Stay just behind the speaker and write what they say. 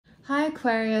Hi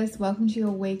Aquarius, welcome to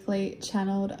your weekly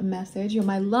channeled message. You're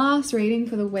my last reading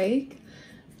for the week.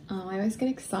 I always get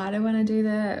excited when I do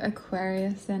the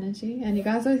Aquarius energy, and you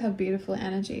guys always have beautiful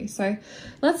energy. So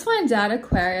let's find out,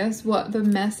 Aquarius, what the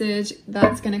message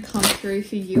that's going to come through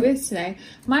for you is today.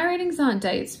 My readings aren't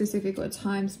date specific or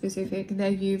time specific. They're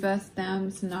you versus them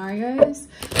scenarios,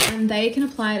 and they can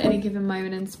apply at any given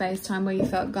moment in space time where you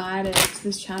felt guided to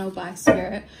this channel by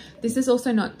spirit. This is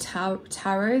also not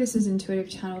tarot. This is intuitive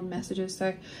channeled messages.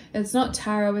 So it's not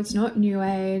tarot, it's not new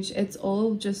age, it's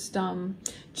all just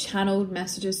channeled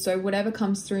messages. So whatever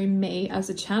comes through me as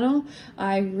a channel,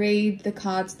 I read the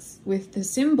cards with the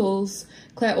symbols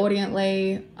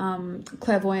clairaudiently,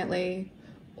 clairvoyantly,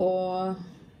 or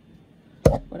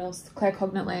what else,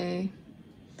 claircognitely.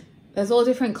 There's all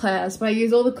different clairs, but I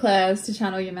use all the clairs to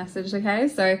channel your message, okay?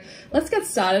 So let's get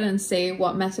started and see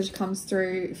what message comes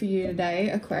through for you today,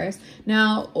 Aquarius.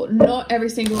 Now, not every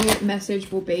single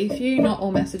message will be for you. Not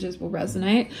all messages will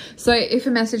resonate. So if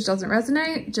a message doesn't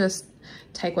resonate, just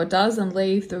take what does and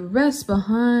leave the rest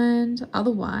behind.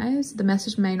 Otherwise, the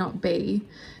message may not be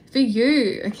for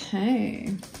you,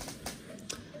 okay?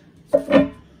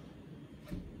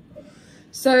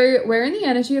 So we're in the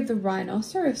energy of the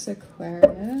rhinoceros,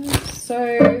 Aquarius.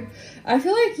 So I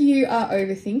feel like you are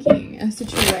overthinking a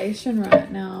situation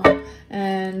right now,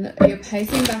 and you're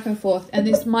pacing back and forth. And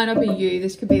this might not be you.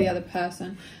 This could be the other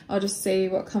person. I'll just see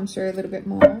what comes through a little bit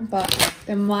more. But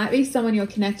there might be someone you're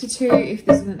connected to, if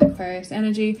this isn't Aquarius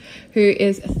energy, who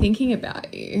is thinking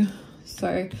about you.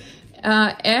 So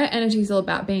air energy is all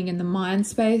about being in the mind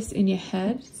space, in your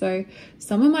head. So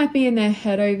someone might be in their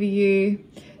head over you.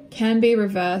 Can be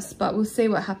reversed, but we'll see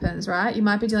what happens, right? You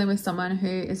might be dealing with someone who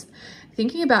is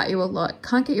thinking about you a lot,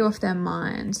 can't get you off their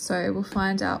mind. So we'll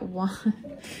find out why.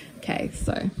 Okay,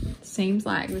 so seems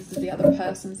like this is the other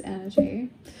person's energy.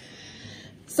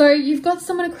 So you've got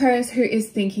someone, Aquarius, who is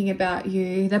thinking about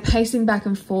you. They're pacing back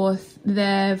and forth.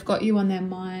 They've got you on their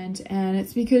mind, and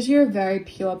it's because you're a very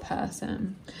pure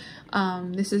person.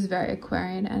 This is very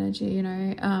Aquarian energy, you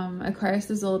know. Aquarius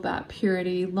is all about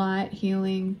purity, light,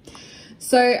 healing.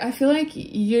 So I feel like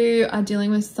you are dealing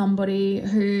with somebody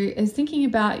who is thinking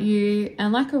about you,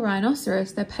 and like a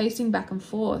rhinoceros, they're pacing back and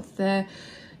forth. They're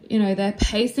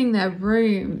pacing their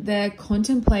room, they're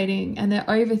contemplating, and they're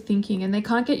overthinking, and they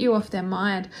can't get you off their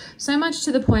mind. So much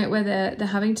to the point where they're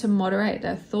having to moderate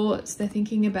their thoughts. They're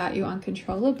thinking about you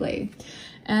uncontrollably.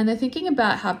 And they're thinking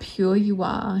about how pure you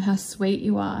are, how sweet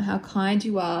you are, how kind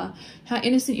you are, how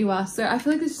innocent you are. So I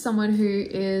feel like this is someone who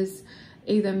is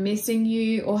either missing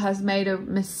you or has made a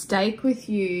mistake with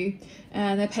you,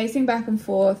 and they're pacing back and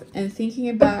forth and thinking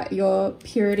about your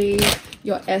purity,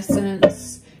 your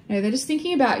essence. You know, they're just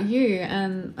thinking about you,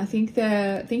 and I think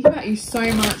they're thinking about you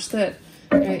so much that,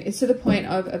 you know, it's to the point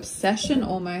of obsession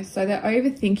almost. So they're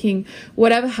overthinking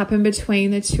whatever happened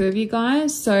between the two of you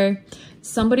guys. So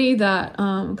somebody that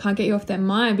can't get you off their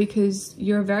mind, because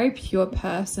you're a very pure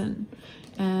person,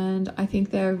 and I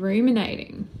think they're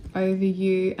ruminating over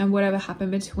you and whatever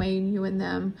happened between you and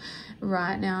them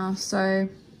right now. So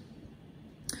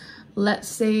let's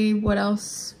see what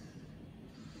else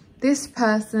this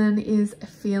person is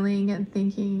feeling and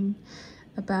thinking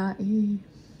about you.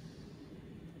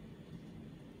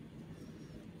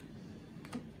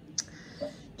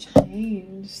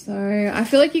 Change. So I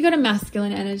feel like you got a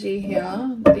masculine energy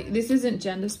here. This isn't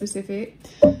gender specific.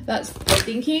 That's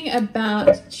thinking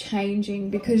about changing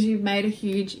because you've made a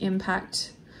huge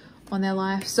impact on their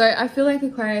life. So I feel like,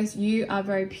 Aquarius, you are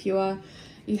very pure.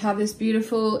 You have this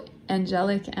beautiful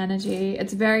angelic energy.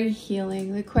 It's very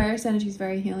healing. The Aquarius energy is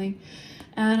very healing.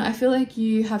 And I feel like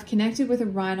you have connected with a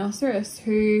rhinoceros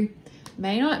who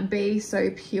may not be so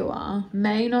pure,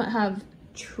 may not have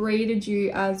treated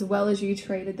you as well as you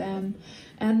treated them.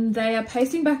 And they are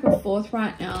pacing back and forth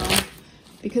right now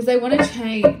because they want to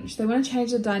change. They want to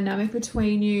change the dynamic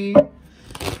between you.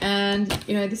 And,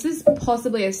 you know, this is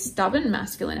possibly a stubborn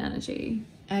masculine energy,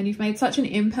 and you've made such an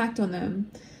impact on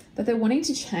them that they're wanting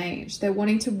to change. They're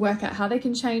wanting to work out how they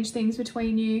can change things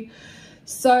between you.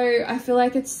 So I feel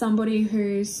like it's somebody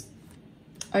who's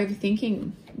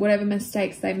overthinking whatever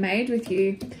mistakes they made with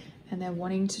you, and they're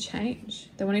wanting to change.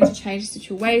 They're wanting to change the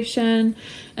situation,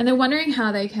 and they're wondering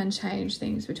how they can change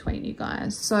things between you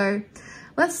guys. So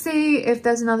let's see if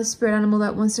there's another spirit animal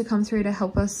that wants to come through to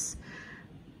help us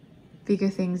figure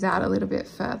things out a little bit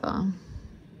further.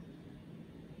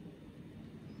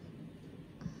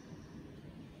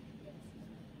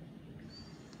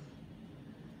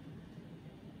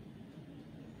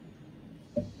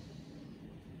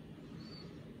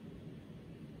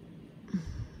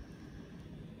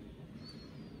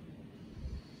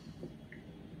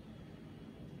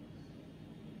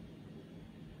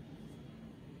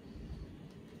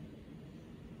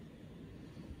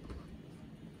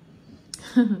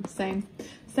 same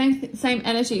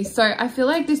energy. So I feel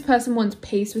like this person wants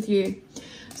peace with you.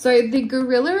 So the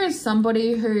gorilla is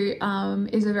somebody who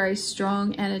is a very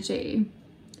strong energy,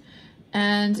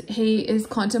 and he is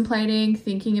contemplating,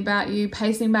 thinking about you,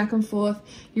 pacing back and forth.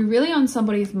 You're really on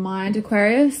somebody's mind,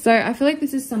 Aquarius. So I feel like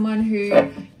this is someone who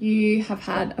you have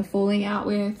had a falling out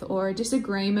with or a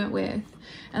disagreement with,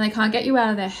 and they can't get you out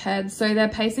of their head. So they're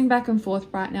pacing back and forth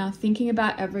right now, thinking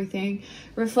about everything,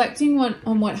 reflecting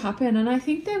on what happened. And I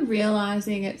think they're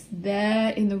realizing it's they're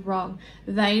in the wrong.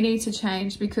 They need to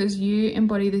change because you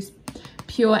embody this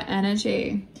pure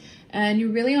energy. And you're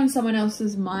really on someone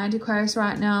else's mind, Aquarius,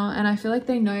 right now. And I feel like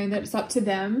they know that it's up to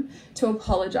them to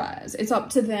apologize. It's up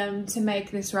to them to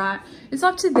make this right. It's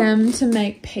up to them to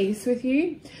make peace with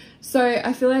you. So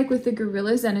I feel like with the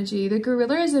gorilla's energy, the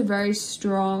gorilla is a very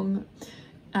strong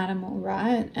animal,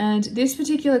 right? And this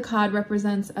particular card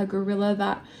represents a gorilla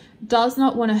that does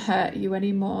not want to hurt you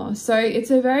anymore. So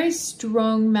it's a very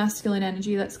strong masculine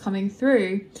energy that's coming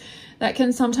through that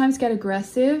can sometimes get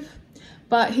aggressive.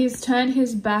 But he's turned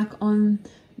his back on,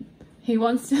 he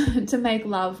wants to make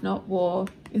love, not war,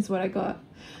 is what I got.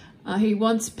 He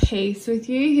wants peace with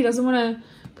you. He doesn't want to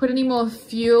put any more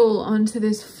fuel onto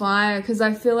this fire, because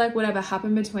I feel like whatever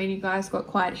happened between you guys got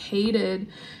quite heated.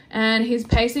 And he's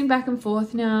pacing back and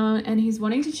forth now, and he's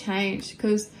wanting to change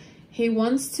because he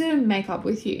wants to make up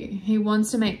with you. He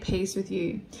wants to make peace with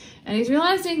you. And he's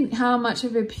realizing how much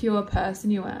of a pure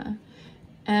person you are.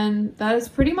 And that is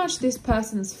pretty much this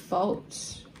person's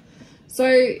fault.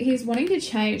 So he's wanting to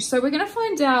change. So we're going to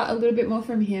find out a little bit more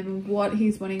from him, what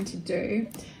he's wanting to do.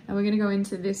 And we're going to go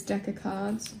into this deck of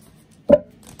cards,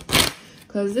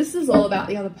 because this is all about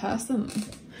the other person.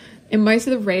 In most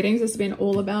of the readings, it's been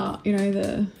all about, you know,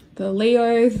 the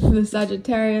Leos, the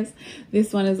Sagittarius.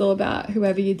 This one is all about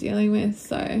whoever you're dealing with.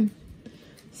 So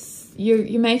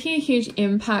you're making a huge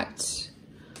impact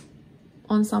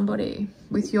on somebody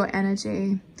with your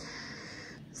energy.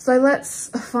 So let's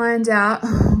find out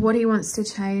what he wants to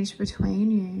change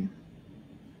between you.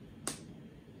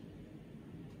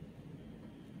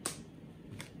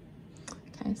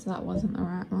 Okay, so that wasn't the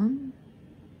right one.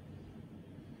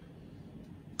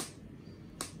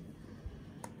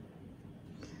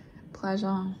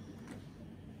 Pleasure.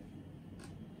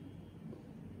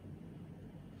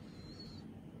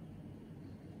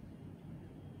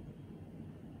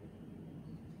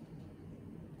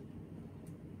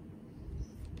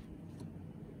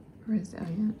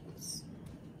 Resilience.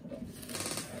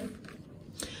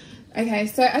 Okay,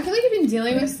 so I feel like you've been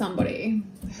dealing with somebody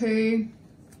who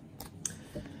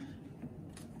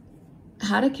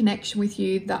had a connection with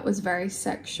you that was very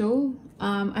sexual.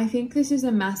 I think this is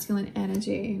a masculine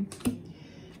energy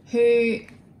who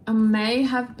may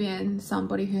have been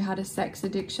somebody who had a sex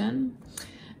addiction.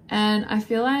 And I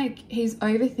feel like he's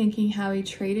overthinking how he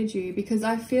treated you, because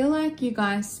I feel like you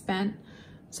guys spent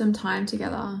some time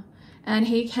together. And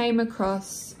he came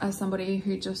across as somebody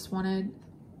who just wanted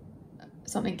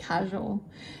something casual.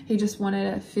 He just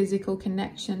wanted a physical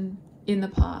connection in the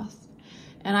past.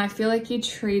 And I feel like he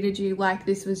treated you like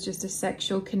this was just a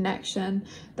sexual connection,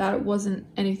 that it wasn't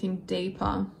anything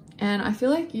deeper. And I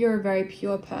feel like you're a very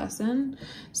pure person.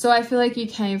 So I feel like you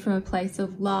came from a place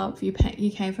of love. You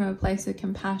came from a place of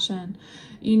compassion.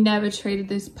 You never treated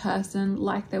this person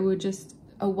like they were just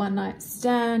a one-night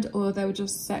stand or they were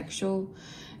just sexual.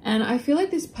 And I feel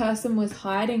like this person was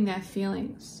hiding their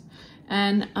feelings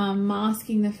and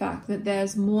masking the fact that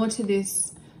there's more to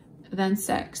this than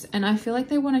sex. And I feel like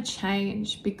they want to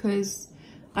change, because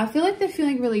I feel like they're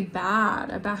feeling really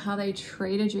bad about how they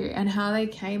treated you and how they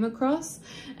came across.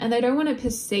 And they don't want to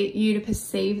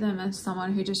perceive them as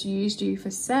someone who just used you for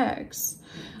sex.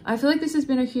 I feel like this has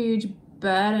been a huge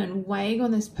burden weighing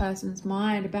on this person's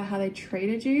mind about how they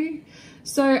treated you.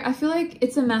 So I feel like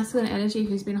it's a masculine energy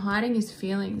who's been hiding his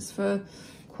feelings for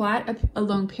quite a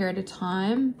long period of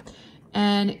time.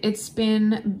 And it's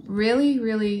been really,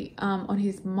 really on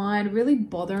his mind, really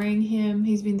bothering him.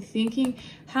 He's been thinking,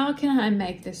 how can I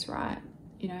make this right?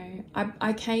 You know,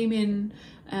 I came in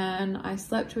and I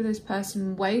slept with this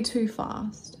person way too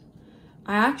fast.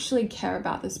 I actually care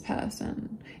about this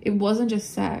person. It wasn't just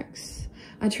sex.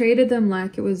 I treated them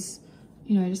like it was,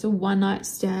 you know, just a one-night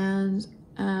stand.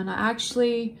 And I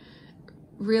actually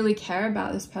really care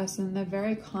about this person. They're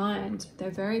very kind. They're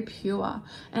very pure.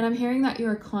 And I'm hearing that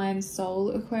you're a kind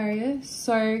soul, Aquarius.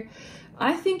 So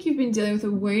I think you've been dealing with a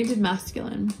wounded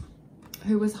masculine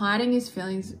who was hiding his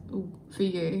feelings for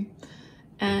you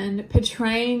and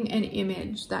portraying an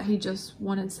image that he just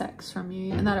wanted sex from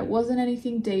you and that it wasn't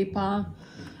anything deeper.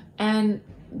 And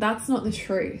that's not the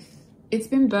truth. It's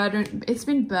been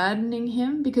burdening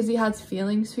him because he has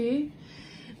feelings for you.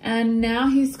 And now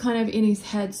he's kind of in his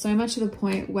head so much to the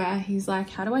point where he's like,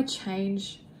 how do I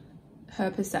change her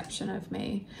perception of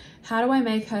me? How do I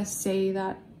make her see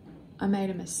that I made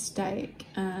a mistake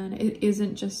and it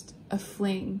isn't just a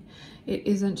fling? It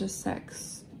isn't just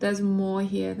sex. There's more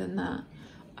here than that.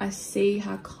 I see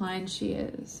how kind she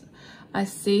is. I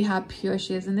see how pure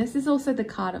she is. And this is also the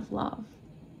card of love.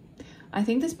 I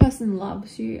think this person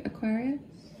loves you, Aquarius.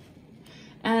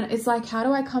 And it's like, how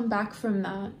do I come back from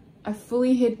that? I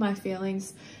fully hid my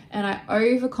feelings and I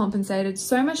overcompensated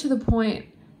so much to the point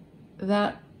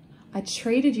that I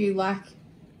treated you like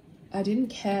I didn't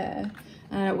care.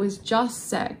 And it was just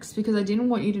sex because I didn't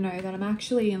want you to know that I'm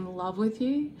actually in love with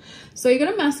you. So you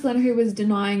got a masculine who was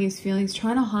denying his feelings,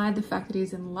 trying to hide the fact that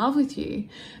he's in love with you.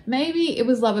 Maybe it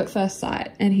was love at first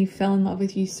sight and he fell in love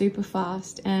with you super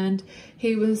fast. And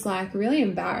he was like really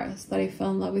embarrassed that he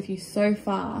fell in love with you so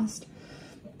fast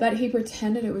that he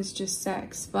pretended it was just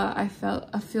sex. But I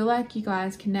feel like you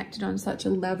guys connected on such a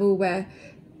level where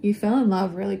you fell in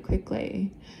love really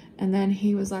quickly. And then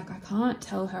he was like, I can't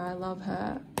tell her I love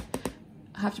her.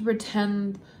 I have to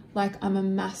pretend like I'm a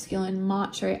masculine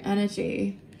macho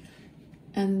energy.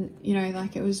 And, you know,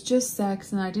 like it was just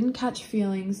sex and I didn't catch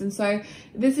feelings. And so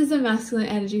this is a masculine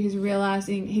energy who's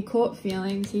realizing he caught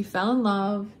feelings, he fell in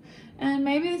love. And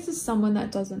maybe this is someone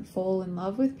that doesn't fall in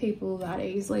love with people that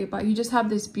easily, but you just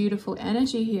have this beautiful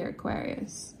energy here,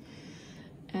 Aquarius.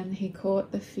 And he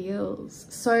caught the feels.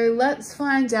 So let's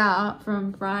find out from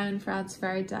Brian Frad's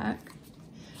fairy deck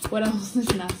what else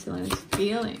this masculine is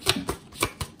feeling.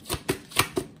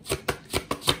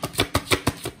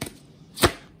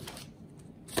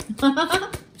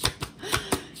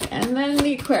 And then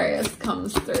the Aquarius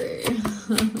comes through.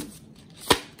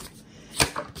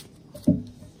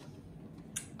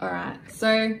 All right,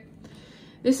 so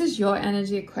this is your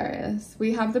energy, Aquarius.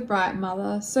 We have the bright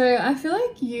mother. So I feel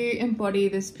like you embody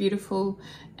this beautiful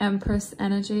Empress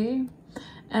energy.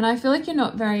 And I feel like you're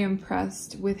not very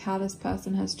impressed with how this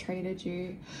person has treated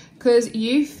you because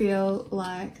you feel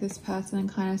like this person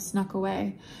kind of snuck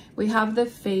away. We have the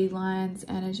felines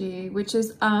energy, which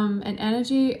is an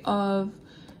energy of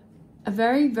a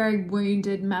very, very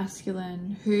wounded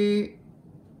masculine who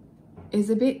is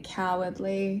a bit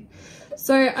cowardly.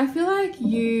 So I feel like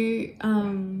you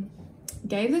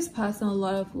gave this person a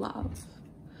lot of love.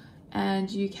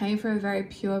 And you came from a very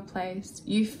pure place.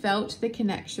 You felt the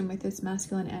connection with this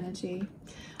masculine energy.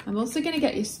 I'm also going to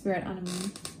get your spirit animal.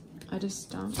 I'm going to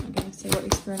see what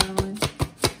your spirit animal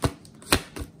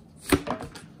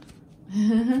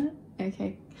is.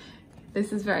 Okay.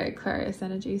 This is very Aquarius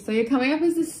energy. So you're coming up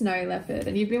as a snow leopard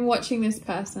and you've been watching this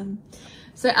person.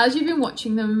 So as you've been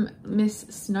watching them, Miss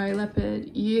Snow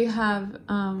Leopard, you have...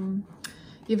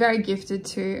 you're very gifted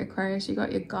too, Aquarius. You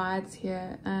got your guides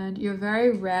here and you're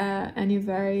very rare and you're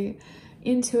very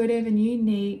intuitive and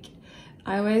unique.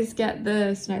 I always get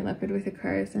the snow leopard with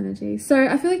Aquarius energy. So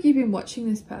I feel like you've been watching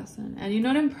this person and you're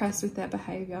not impressed with their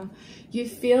behavior. You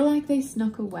feel like they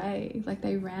snuck away, like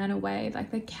they ran away,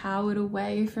 like they cowered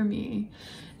away from you.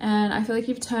 And I feel like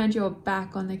you've turned your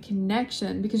back on the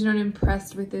connection because you're not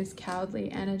impressed with this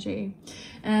cowardly energy.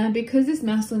 And because this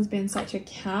masculine's been such a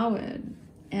coward,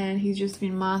 and he's just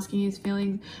been masking his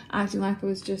feelings, acting like it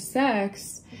was just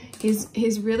sex,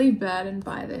 he's really burdened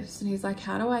by this. And he's like,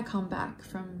 how do I come back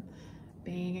from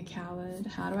being a coward?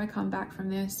 How do I come back from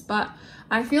this? But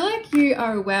I feel like you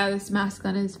are aware this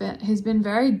masculine has been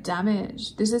very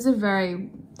damaged. This is a very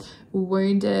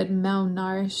wounded,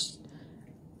 malnourished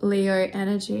Leo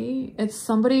energy. It's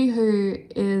somebody who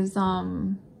is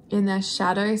in their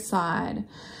shadow side.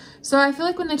 So I feel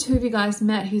like when the two of you guys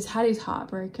met, he's had his heart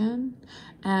broken.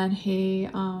 And he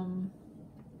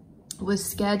was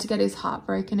scared to get his heart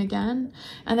broken again.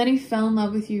 And then he fell in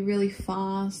love with you really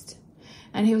fast.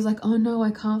 And he was like, oh no, I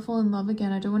can't fall in love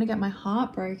again. I don't want to get my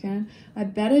heart broken. I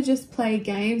better just play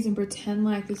games and pretend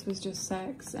like this was just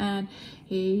sex. And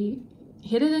he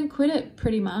hit it and quit it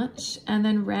pretty much. And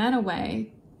then ran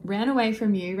away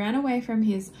from you, ran away from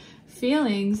his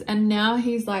feelings. And now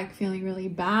he's like feeling really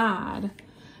bad.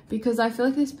 Because I feel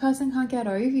like this person can't get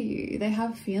over you. They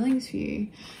have feelings for you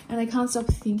and they can't stop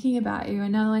thinking about you.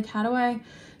 And now they're like, how do I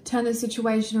turn the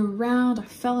situation around? I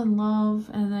fell in love.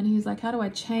 And then he's like, how do I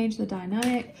change the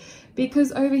dynamic?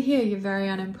 Because over here, you're very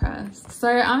unimpressed. So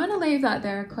I'm going to leave that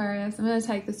there, Aquarius. I'm going to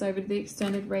take this over to the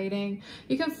extended reading.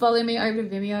 You can follow me over to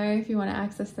Vimeo if you want to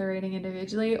access the reading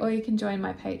individually, or you can join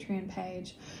my Patreon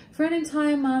page for an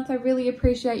entire month. I really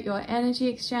appreciate your energy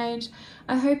exchange.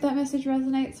 I hope that message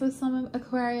resonates with some of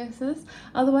Aquariuses.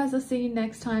 Otherwise, I'll see you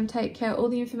next time. Take care. All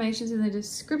the information is in the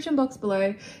description box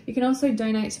below. You can also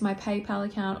donate to my PayPal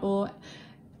account or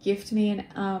gift me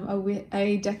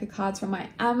a deck of cards from my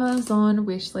Amazon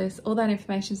wish list. All that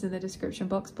information is in the description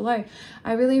box below.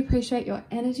 I really appreciate your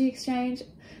energy exchange.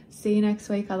 See you next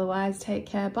week. Otherwise, take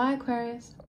care. Bye, Aquarius.